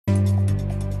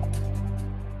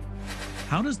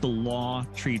How does the law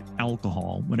treat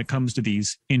alcohol when it comes to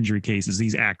these injury cases,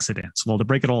 these accidents? Well, to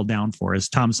break it all down for us,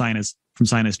 Tom Sinus from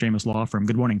Sinus Stramus Law Firm.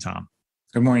 Good morning, Tom.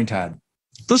 Good morning, Todd.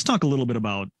 Let's talk a little bit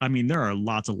about, there are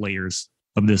lots of layers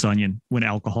of this onion when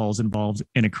alcohol is involved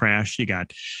in a crash. You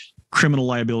got criminal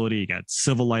liability, you got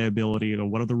civil liability.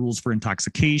 What are the rules for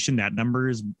intoxication? That number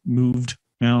has moved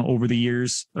over the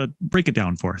years. Break it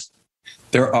down for us.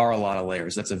 There are a lot of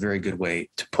layers. That's a very good way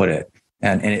to put it.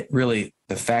 And it really,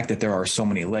 the fact that there are so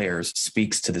many layers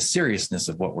speaks to the seriousness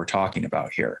of what we're talking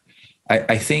about here.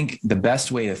 I think the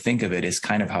best way to think of it is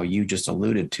kind of how you just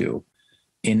alluded to.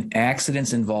 In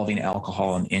accidents involving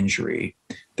alcohol and injury,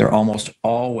 there almost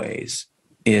always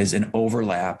is an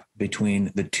overlap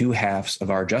between the two halves of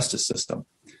our justice system.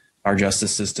 Our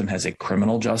justice system has a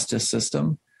criminal justice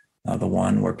system, the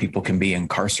one where people can be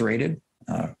incarcerated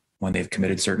when they've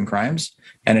committed certain crimes.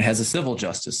 And it has a civil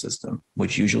justice system,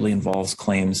 which usually involves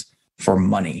claims for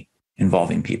money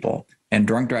involving people. And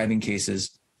drunk driving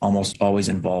cases almost always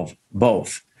involve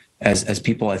both. As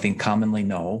people, I think, commonly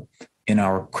know, in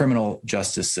our criminal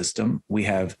justice system, we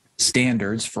have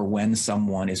standards for when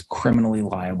someone is criminally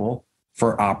liable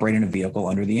for operating a vehicle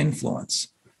under the influence.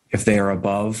 If they are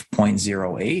above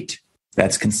 0.08,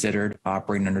 that's considered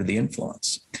operating under the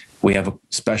influence. We have a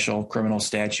special criminal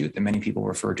statute that many people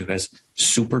refer to as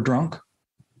super drunk,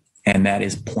 and that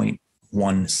is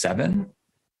 0.17,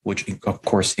 which of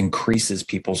course increases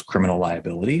people's criminal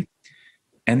liability.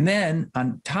 And then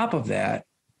on top of that,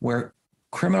 where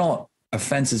criminal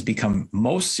offenses become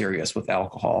most serious with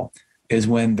alcohol is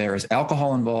when there is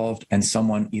alcohol involved and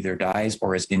someone either dies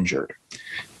or is injured.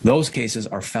 Those cases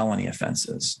are felony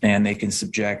offenses, and they can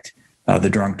subject the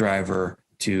drunk driver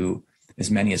to as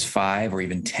many as 5 or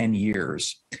even 10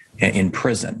 years in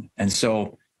prison.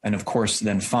 And of course,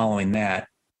 then following that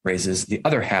raises the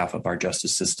other half of our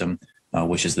justice system,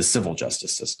 which is the civil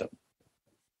justice system.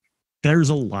 There's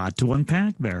a lot to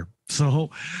unpack there. So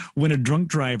when a drunk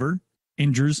driver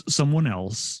injures someone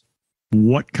else,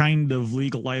 what kind of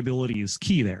legal liability is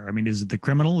key there? Is it the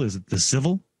criminal? Is it the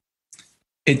civil?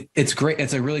 It's great.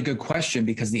 It's a really good question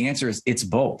because the answer is it's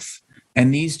both.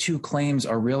 And these two claims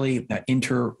are really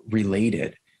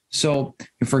interrelated. So,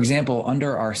 for example,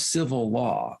 under our civil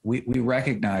law, we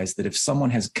recognize that if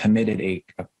someone has committed a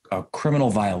criminal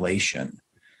violation,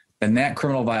 then that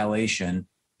criminal violation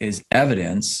is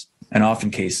evidence, and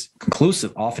oftentimes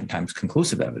conclusive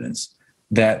evidence,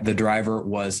 that the driver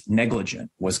was negligent,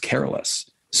 was careless.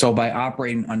 So by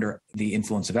operating under the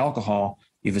influence of alcohol,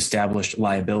 you've established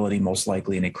liability most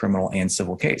likely in a criminal and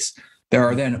civil case. There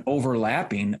are then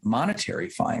overlapping monetary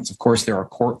fines. Of course, there are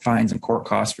court fines and court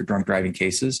costs for drunk driving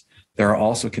cases. There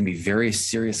also can be very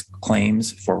serious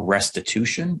claims for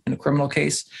restitution in a criminal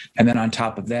case. And then on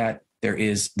top of that, there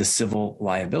is the civil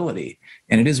liability.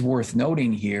 And it is worth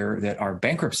noting here that our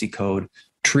bankruptcy code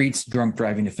treats drunk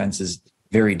driving offenses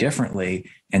very differently,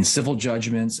 and civil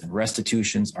judgments and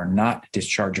restitutions are not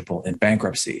dischargeable in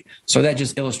bankruptcy. So that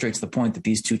just illustrates the point that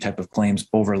these two types of claims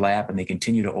overlap, and they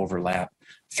continue to overlap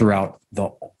throughout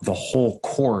the whole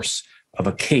course of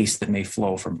a case that may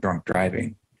flow from drunk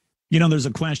driving. There's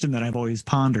a question that I've always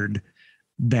pondered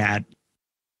that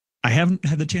I haven't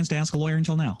had the chance to ask a lawyer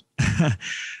until now.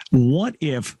 What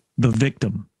if the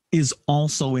victim is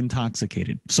also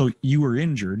intoxicated? So you were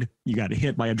injured, you got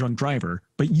hit by a drunk driver,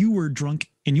 but you were drunk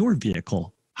in your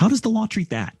vehicle. How does the law treat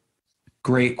that?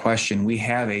 Great question. We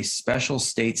have a special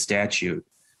state statute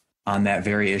on that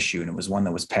very issue, and it was one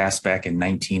that was passed back in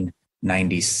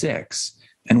 1996.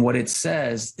 And what it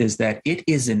says is that it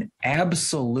is an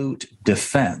absolute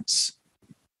defense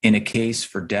in a case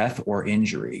for death or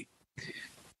injury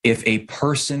if a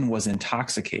person was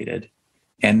intoxicated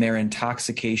and their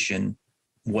intoxication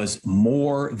was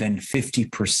more than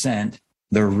 50%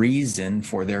 the reason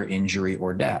for their injury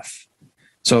or death.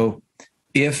 So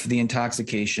if the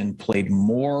intoxication played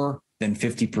more than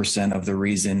 50% of the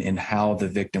reason in how the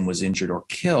victim was injured or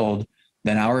killed,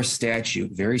 then our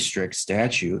statute, very strict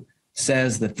statute,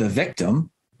 says that the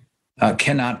victim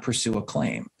cannot pursue a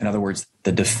claim. In other words,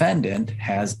 the defendant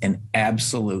has an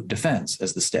absolute defense,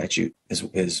 as the statute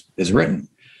is written.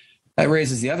 That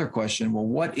raises the other question, well,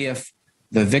 what if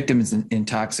the victim's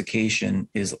intoxication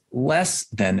is less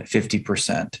than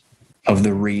 50% of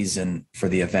the reason for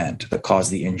the event that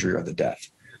caused the injury or the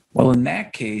death? Well, in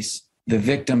that case, the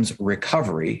victim's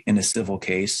recovery in a civil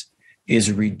case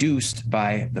is reduced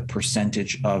by the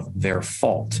percentage of their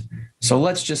fault. So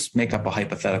let's just make up a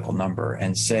hypothetical number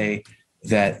and say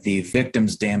that the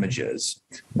victim's damages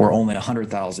were only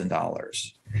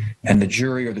 $100,000, and the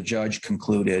jury or the judge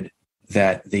concluded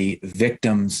that the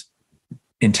victim's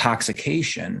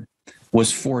intoxication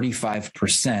was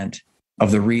 45%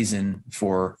 of the reason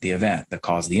for the event that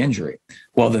caused the injury.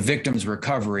 Well, the victim's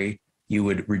recovery, you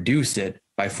would reduce it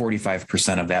by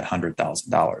 45% of that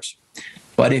 $100,000.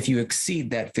 But if you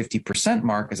exceed that 50%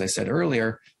 mark, as I said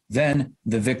earlier, then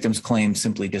the victim's claim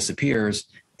simply disappears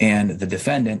and the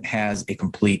defendant has a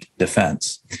complete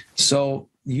defense. So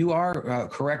you are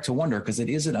correct to wonder, because it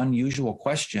is an unusual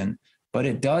question, but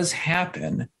it does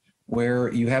happen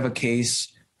where you have a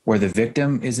case where the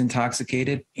victim is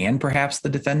intoxicated and perhaps the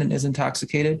defendant is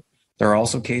intoxicated. There are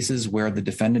also cases where the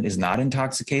defendant is not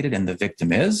intoxicated and the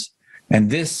victim is.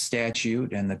 And this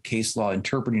statute and the case law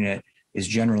interpreting it is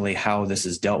generally how this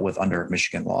is dealt with under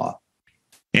Michigan law.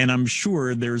 And I'm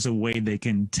sure there's a way they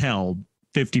can tell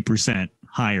 50%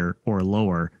 higher or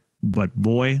lower, but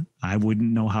boy, I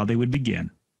wouldn't know how they would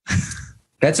begin.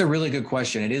 That's a really good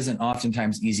question. It isn't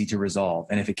oftentimes easy to resolve.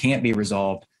 And if it can't be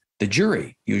resolved, the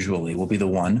jury usually will be the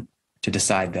one to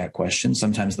decide that question.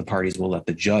 Sometimes the parties will let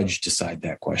the judge decide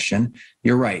that question.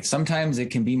 You're right. Sometimes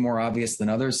it can be more obvious than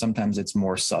others. Sometimes it's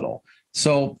more subtle.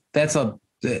 So that's a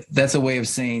way of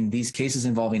saying these cases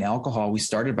involving alcohol, we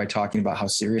started by talking about how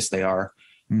serious they are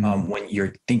when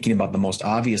you're thinking about the most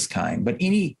obvious kind. But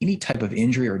any type of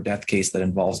injury or death case that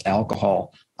involves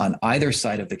alcohol on either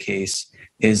side of the case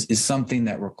is something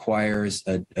that requires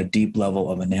a deep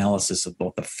level of analysis of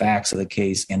both the facts of the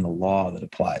case and the law that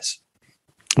applies.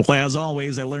 Well, as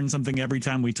always, I learn something every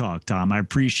time we talk, Tom. I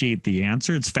appreciate the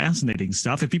answer. It's fascinating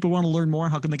stuff. If people want to learn more,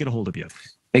 how can they get a hold of you?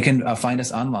 They can find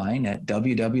us online at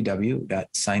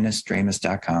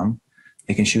www.sinusdramus.com.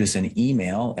 They can shoot us an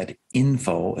email at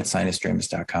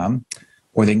info@sinusdramus.com,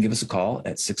 or they can give us a call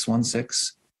at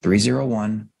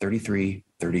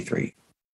 616-301-3333.